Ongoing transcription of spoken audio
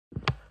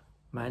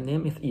My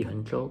name is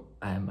Yiheng Zhou.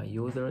 I am a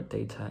user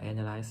data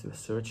analysis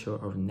researcher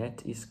of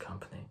NetEase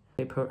company.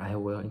 The paper I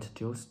will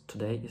introduce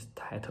today is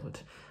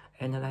titled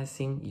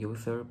Analyzing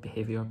User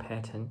Behavior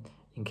Pattern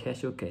in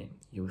Casual Game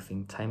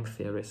Using Time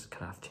Series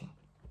Clustering.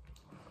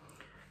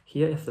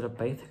 Here is the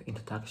basic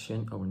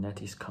introduction of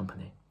NetEase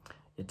company.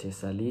 It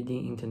is a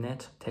leading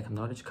internet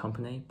technology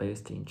company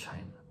based in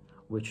China,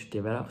 which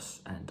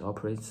develops and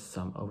operates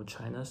some of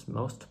China's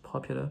most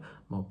popular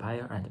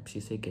mobile and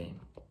PC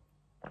games.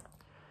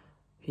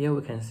 Here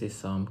we can see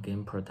some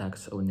game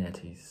products of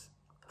NetEase.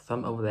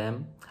 Some of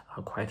them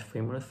are quite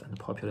famous and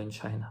popular in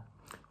China.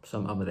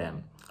 Some of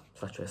them,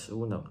 such as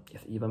Uno,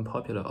 is even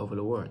popular over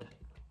the world.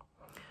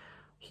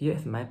 Here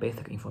is my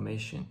basic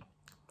information.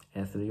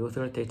 As a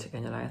user data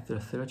analysis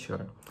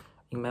researcher,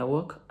 in my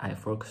work, I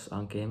focus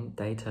on game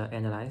data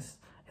analysis,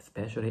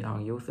 especially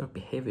on user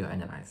behavior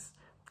analysis,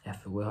 as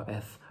well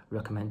as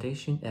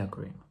recommendation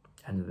algorithm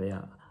and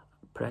their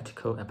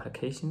practical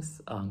applications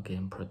on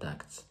game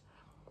products.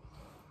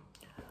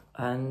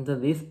 And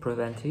this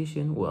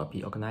presentation will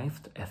be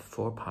organized as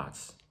 4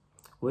 parts,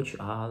 which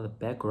are the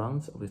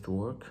backgrounds of this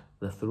work,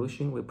 the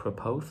solution we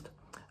proposed,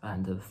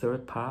 and the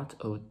third part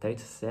of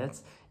data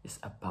sets is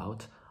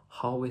about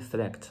how we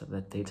select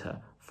the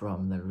data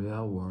from the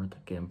real-world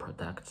game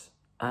products,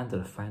 and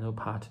the final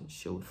part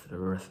shows the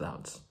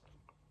results.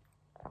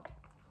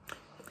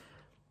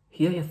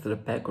 Here is the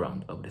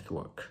background of this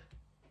work.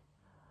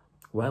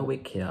 Why we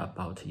care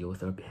about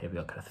user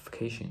behavior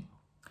classification.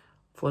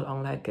 For the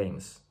online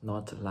games,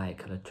 not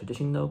like the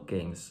traditional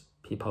games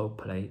people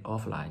play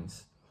offline,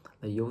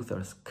 the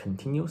users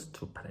continues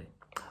to play.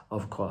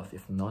 Of course,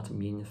 it not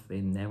means they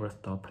never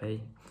stop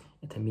playing.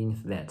 It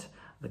means that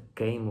the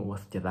game was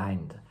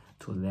designed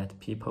to let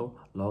people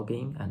log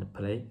in and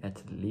play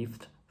at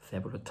least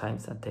several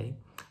times a day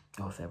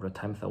or several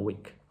times a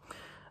week,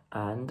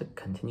 and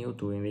continue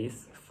doing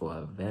this for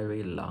a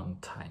very long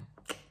time,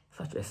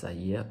 such as a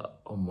year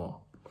or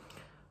more.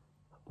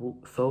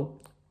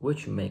 So,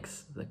 which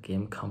makes the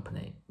game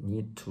company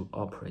need to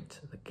operate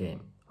the game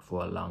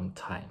for a long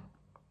time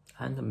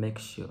and make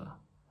sure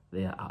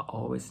there are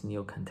always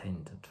new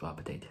content to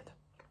update it.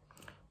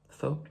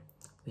 So,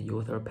 the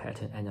user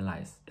pattern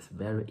analysis is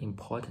very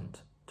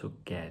important to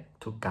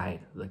guide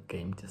the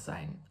game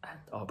design and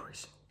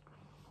operation.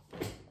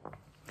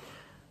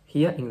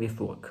 Here in this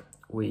work,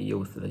 we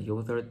use the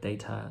user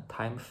data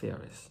time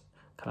series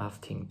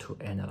clustering to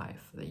analyze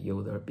the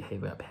user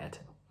behavior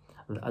pattern.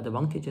 The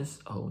advantages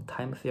of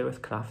time series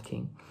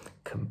clustering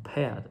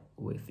compared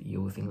with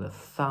using the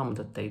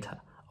summed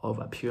data of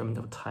a period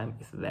of time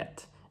is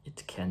that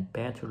it can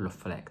better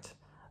reflect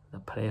the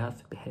player's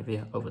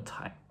behavior over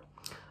time.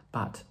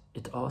 But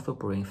it also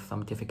brings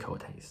some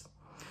difficulties,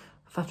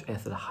 such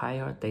as the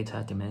higher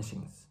data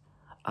dimensions,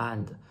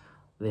 and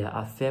there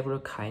are several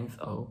kinds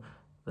of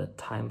the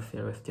time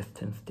series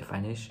distance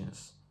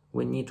definitions.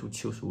 We need to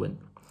choose one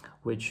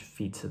which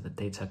fits the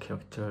data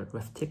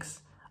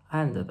characteristics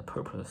and the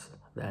purpose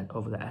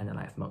of the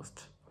analyze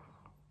most.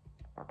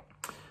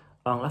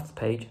 On last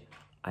page,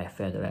 I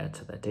said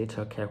that the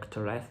data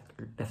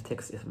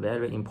characteristics is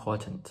very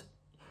important,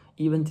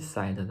 even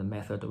decide the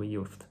method we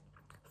used.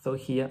 So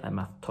here I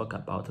must talk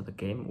about the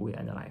game we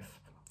analyze,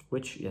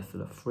 which is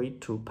the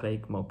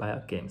free-to-play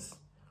mobile games.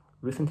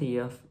 Recent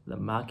years, the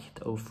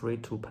market of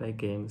free-to-play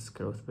games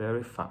grows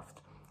very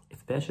fast,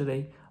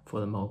 especially for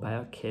the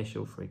mobile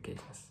casual free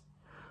games.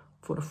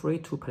 For the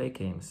free-to-play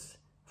games,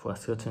 for a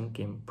certain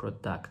game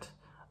product,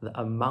 the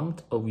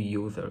amount of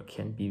user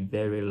can be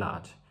very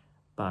large,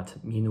 but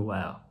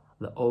meanwhile,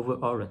 the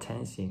overall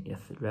retention is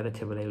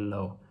relatively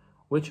low,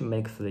 which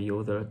makes the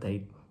user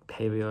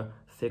behavior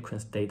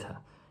sequence data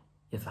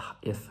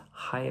is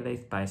highly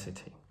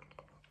spicy.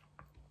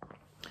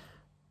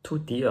 To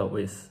deal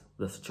with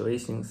the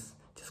situations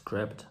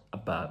described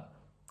above,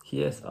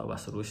 here is our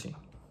solution.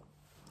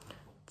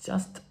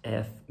 Just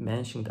as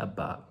mentioned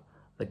above,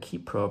 the key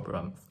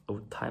problem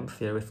of time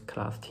series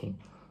clustering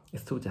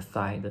is to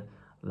decide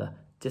the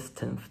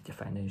distance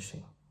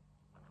definition.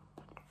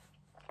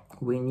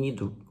 We need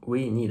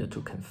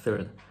to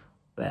consider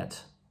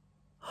that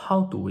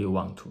how do we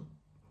want to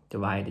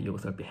divide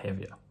user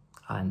behavior,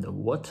 and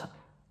what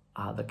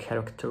are the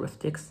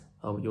characteristics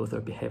of user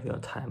behavior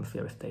time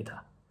series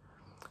data.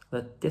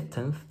 The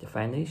distance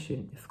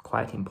definition is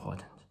quite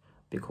important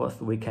because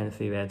we can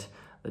see that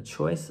the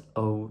choice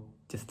of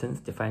distance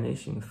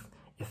definitions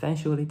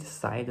essentially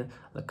decide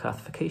the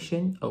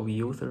classification of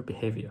user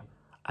behavior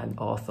and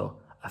also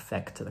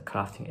affect the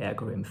clustering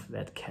algorithms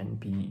that can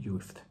be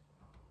used.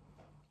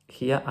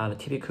 Here are the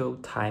typical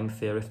time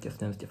series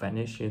distance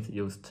definitions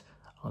used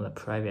on the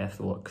previous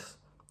works,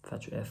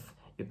 such as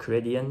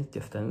Euclidean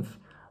distance,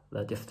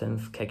 the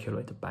distance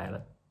calculated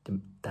by the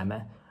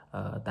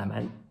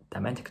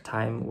dynamic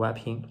time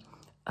mapping,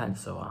 and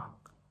so on.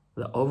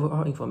 The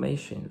overall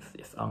information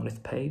is on this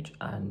page,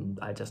 and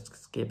I just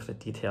skip the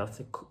detailed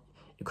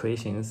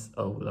equations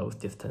of those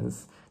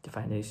distance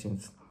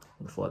definitions,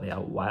 for they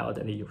are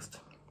widely used.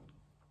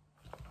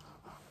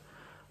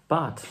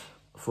 But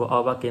for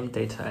our game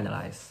data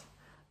analysis,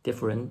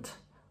 different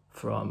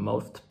from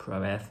most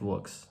previous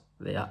works,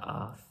 there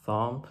are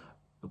some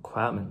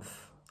requirements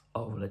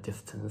of the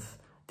distance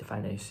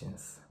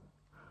definitions.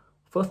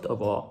 First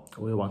of all,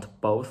 we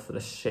want both the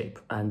shape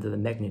and the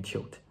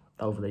magnitude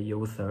of the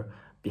user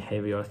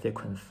behavior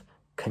sequence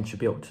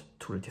contribute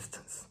to the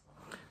distance.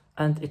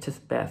 And it is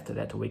best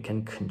that we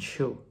can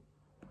control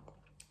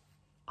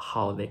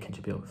how they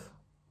contribute,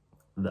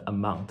 the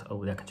amount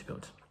of their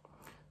contribute.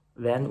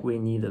 Then we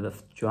need the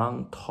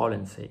strong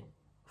tolerance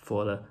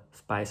for the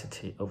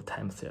sparsity of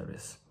time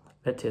series.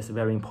 That is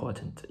very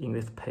important. In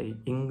this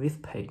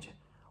page,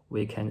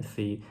 we can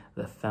see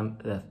the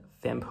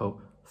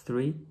sample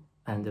 3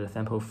 and the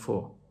sample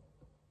 4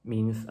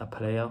 means a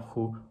player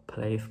who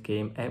plays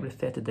game every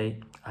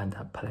Saturday and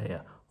a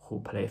player who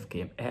plays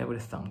game every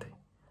Sunday.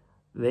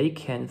 We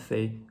can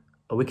see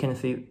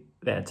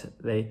that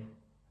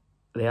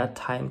their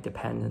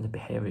time-dependent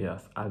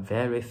behaviors are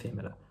very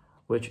similar,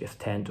 which is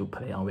tend to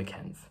play on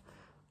weekends.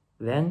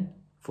 Then,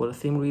 for the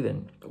same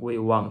reason, we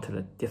want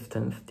the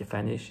distance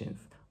definitions,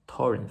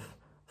 tolerance,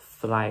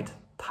 slight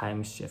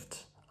time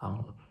shift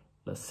on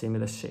the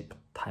similar shape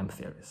time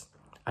series.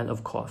 And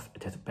of course,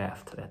 it is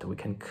best that we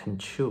can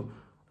control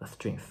the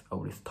strength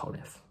of this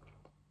tolerance.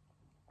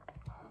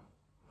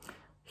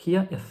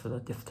 Here is the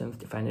distance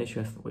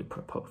definitions we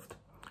proposed.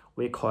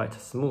 We call it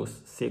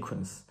smooth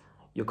sequence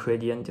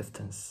Euclidean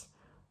distance,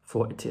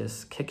 for it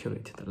is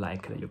calculated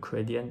like the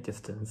Euclidean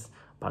distance,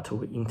 but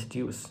we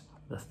introduce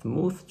the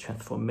smooth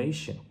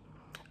transformation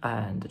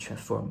and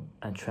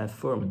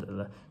transformed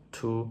the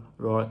two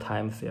raw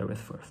time series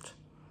first.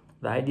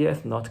 The idea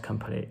is not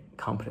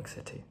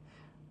complexity,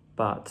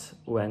 but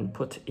when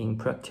put in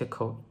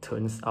practical,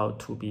 turns out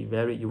to be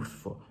very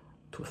useful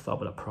to solve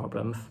the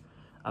problems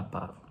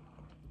above.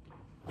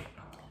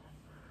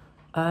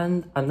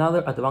 And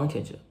another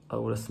advantage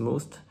of the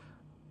smooth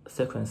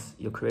sequence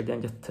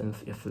Euclidean distance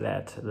is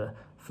that the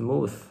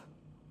smooth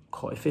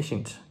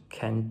coefficient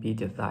can be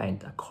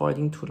designed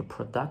according to the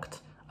product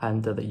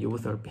and the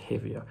user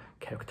behavior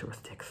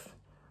characteristics.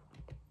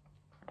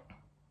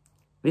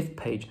 This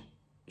page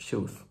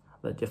shows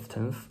the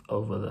distance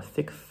over the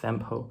 6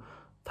 sample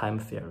time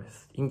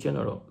series. In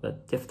general, the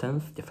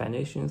distance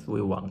definitions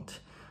we want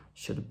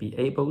should be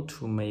able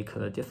to make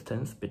the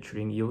distance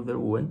between user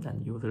 1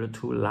 and user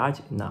 2 large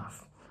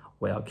enough,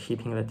 while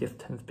keeping the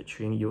distance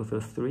between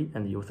user 3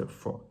 and user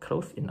 4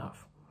 close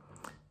enough.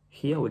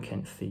 Here we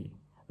can see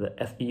the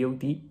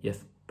SEUD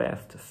is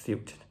best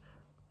suited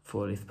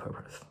for this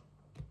purpose.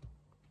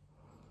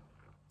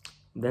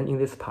 Then in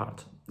this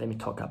part, let me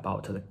talk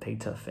about the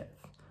data sets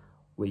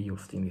we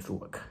used in this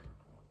work.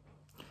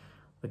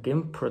 The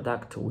game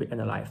product we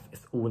analyzed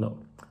is Uno.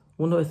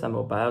 Uno is a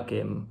mobile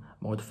game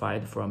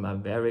modified from a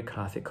very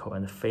classical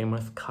and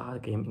famous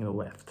card game in the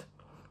West.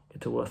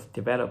 It was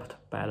developed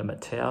by the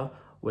Mattel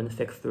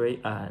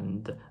 163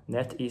 and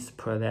NetEase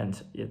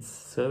present its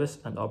service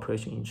and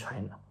operation in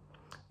China.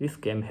 This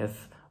game has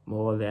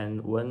more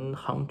than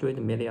 100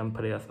 million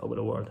players over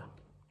the world.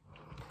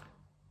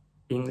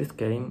 In this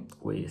game,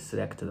 we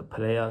select the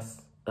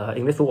players.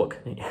 In this work,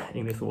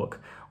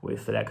 we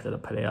select the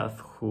players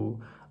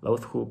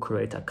those who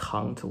create a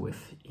count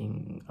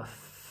within a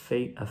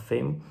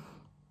same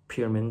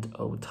pyramid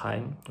of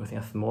time, within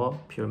a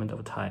small pyramid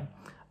of time,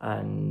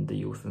 and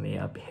use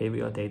their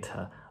behavior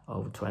data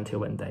of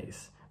 21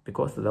 days.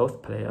 Because those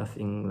players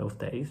in those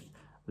days,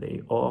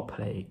 they all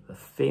play the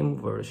same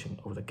version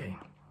of the game.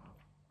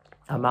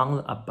 Among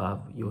the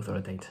above user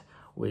data,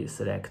 we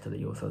select the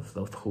users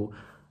those who,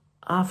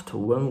 after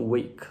 1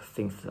 week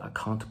since the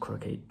account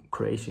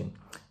creation,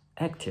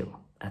 active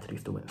at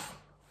least once.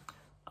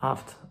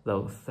 After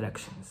those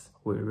selections,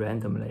 we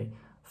randomly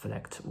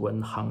select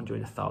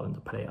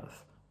 100,000 players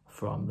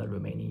from the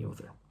remaining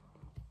users.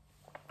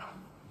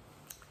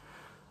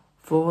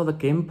 For the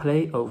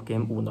gameplay of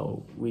game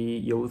Uno, we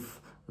use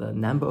the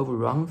number of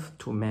rounds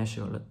to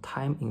measure the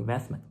time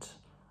investment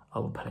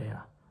of a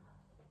player.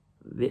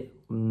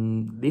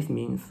 This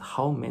means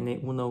how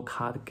many Uno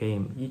card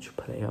game each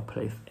player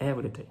plays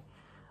every day,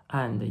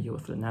 and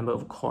use the number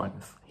of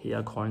coins.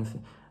 Here coins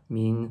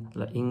mean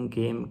the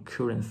in-game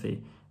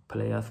currency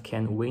players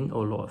can win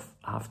or lose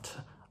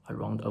after a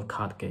round of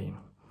card game.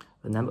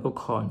 The number of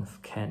coins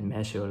can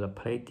measure the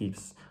play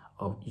depth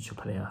of each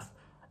player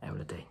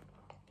every day.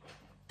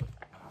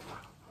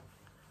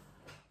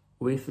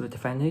 With the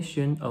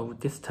definition of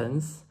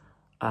distance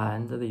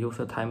and the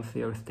user time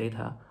series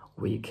data,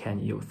 we can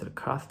use the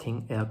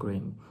clustering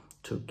algorithm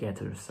to get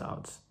the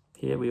results.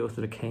 Here we use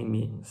the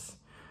k-means,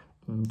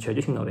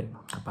 traditionally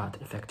but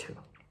effective.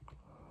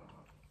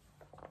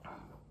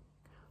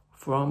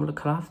 From the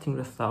clustering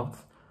results,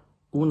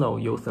 Uno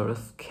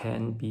users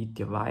can be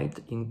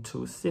divided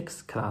into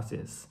 6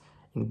 classes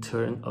in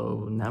terms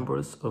of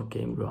numbers of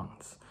game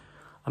rounds.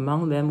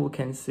 Among them, we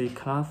can see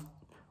class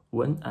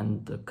 1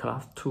 and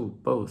class 2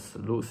 both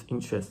lose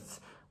interests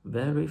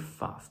very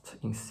fast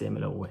in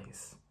similar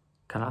ways.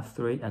 Class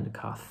 3 and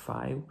class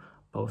 5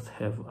 both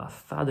have a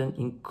sudden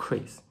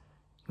increase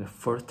in the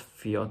first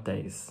few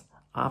days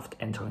after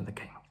entering the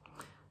game,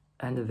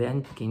 and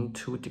then begin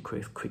to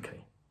decrease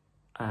quickly.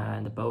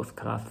 and both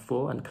class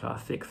 4 and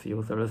class 6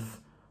 users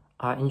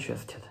are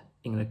interested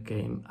in the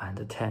game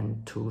and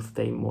tend to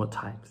stay more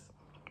times.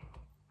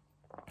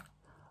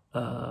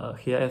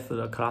 Here is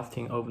the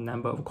clustering of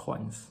number of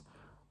coins.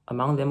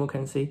 Among them, we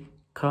can see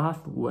class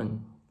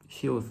 1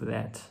 shows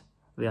that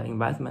their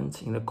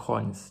investment in the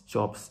coins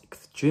drops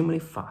extremely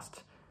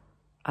fast,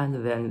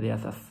 and then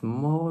there's a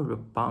small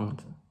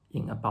rebound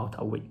in about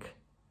a week.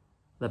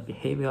 The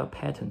behavior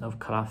pattern of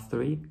class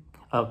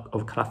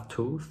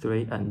 2,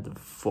 3, and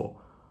 4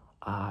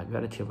 are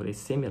relatively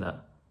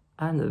similar,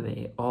 and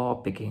they all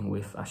begin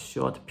with a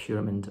short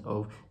pyramid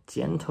of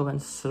gentle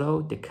and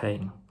slow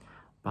decaying,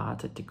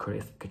 but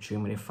decrease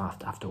extremely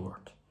fast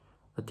afterward.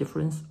 The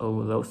difference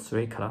of those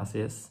three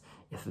classes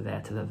is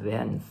that the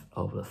length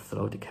of the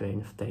slow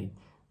decaying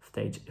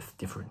stage is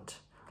different.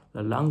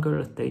 The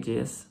longer the stage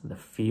is, the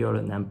fewer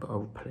the number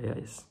of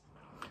players.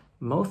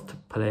 Most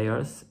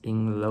players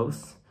in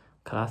those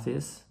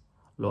classes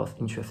lose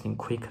interest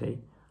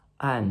quickly,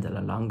 and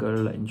the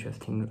longer the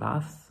interest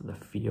lasts, the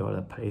fewer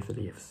the players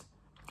leaves.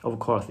 Of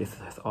course, this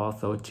is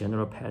also a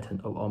general pattern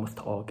of almost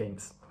all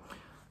games.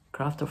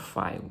 Cluster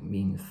 5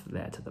 means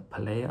that the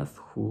players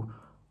who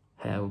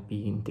have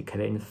been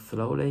decaying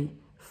slowly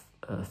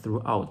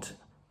throughout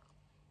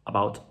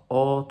about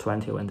all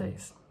 21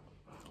 days.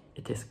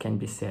 It can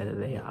be said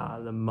they are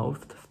the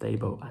most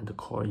stable and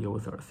core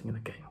users in the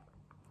game.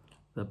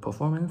 The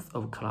performance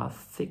of class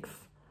 6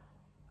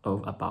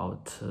 of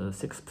about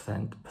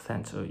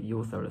 6% of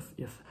users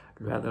is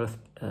rather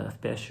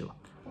special.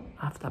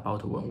 After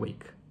about 1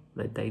 week,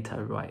 the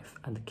data rise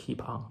and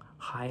keep on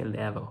high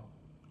level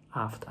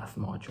after a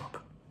small drop.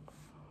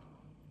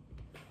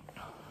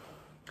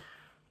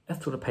 As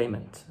to the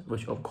payment,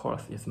 which of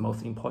course is the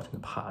most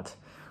important part,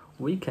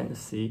 we can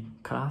see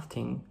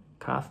clustering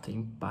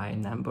by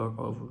number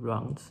of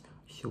rounds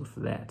shows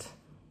that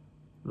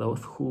those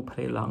who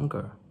play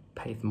longer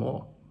pays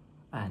more,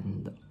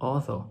 and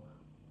also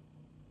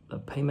the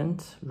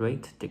payment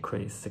rate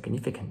decreases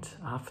significantly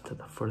after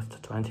the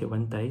first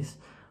 21 days,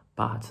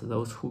 but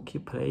those who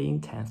keep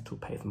playing tend to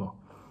pay more.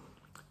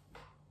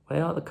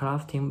 While the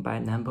clustering by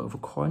number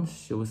of coins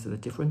shows a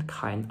different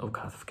kind of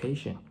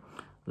classification,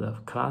 the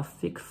class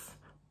 6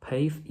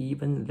 pays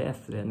even less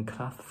than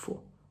class 4,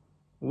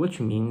 which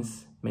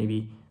means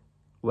maybe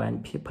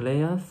when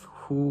players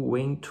who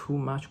win too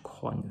much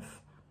coins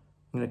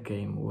in the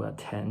game will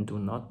tend to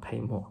not pay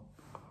more.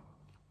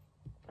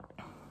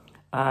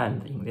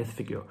 And in this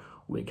figure,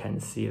 we can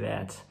see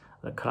that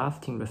the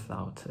clustering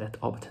results that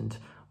obtained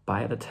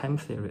by the time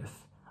series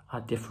are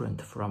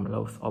different from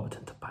those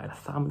obtained by the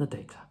summed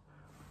data.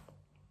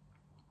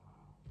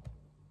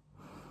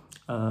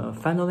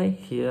 Finally,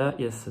 here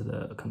is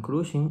the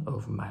conclusion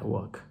of my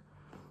work.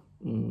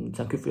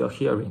 Thank you for your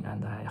hearing,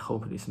 and I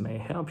hope this may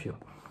help you.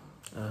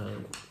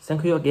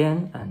 Thank you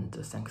again, and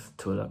thanks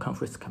to the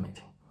conference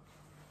committee.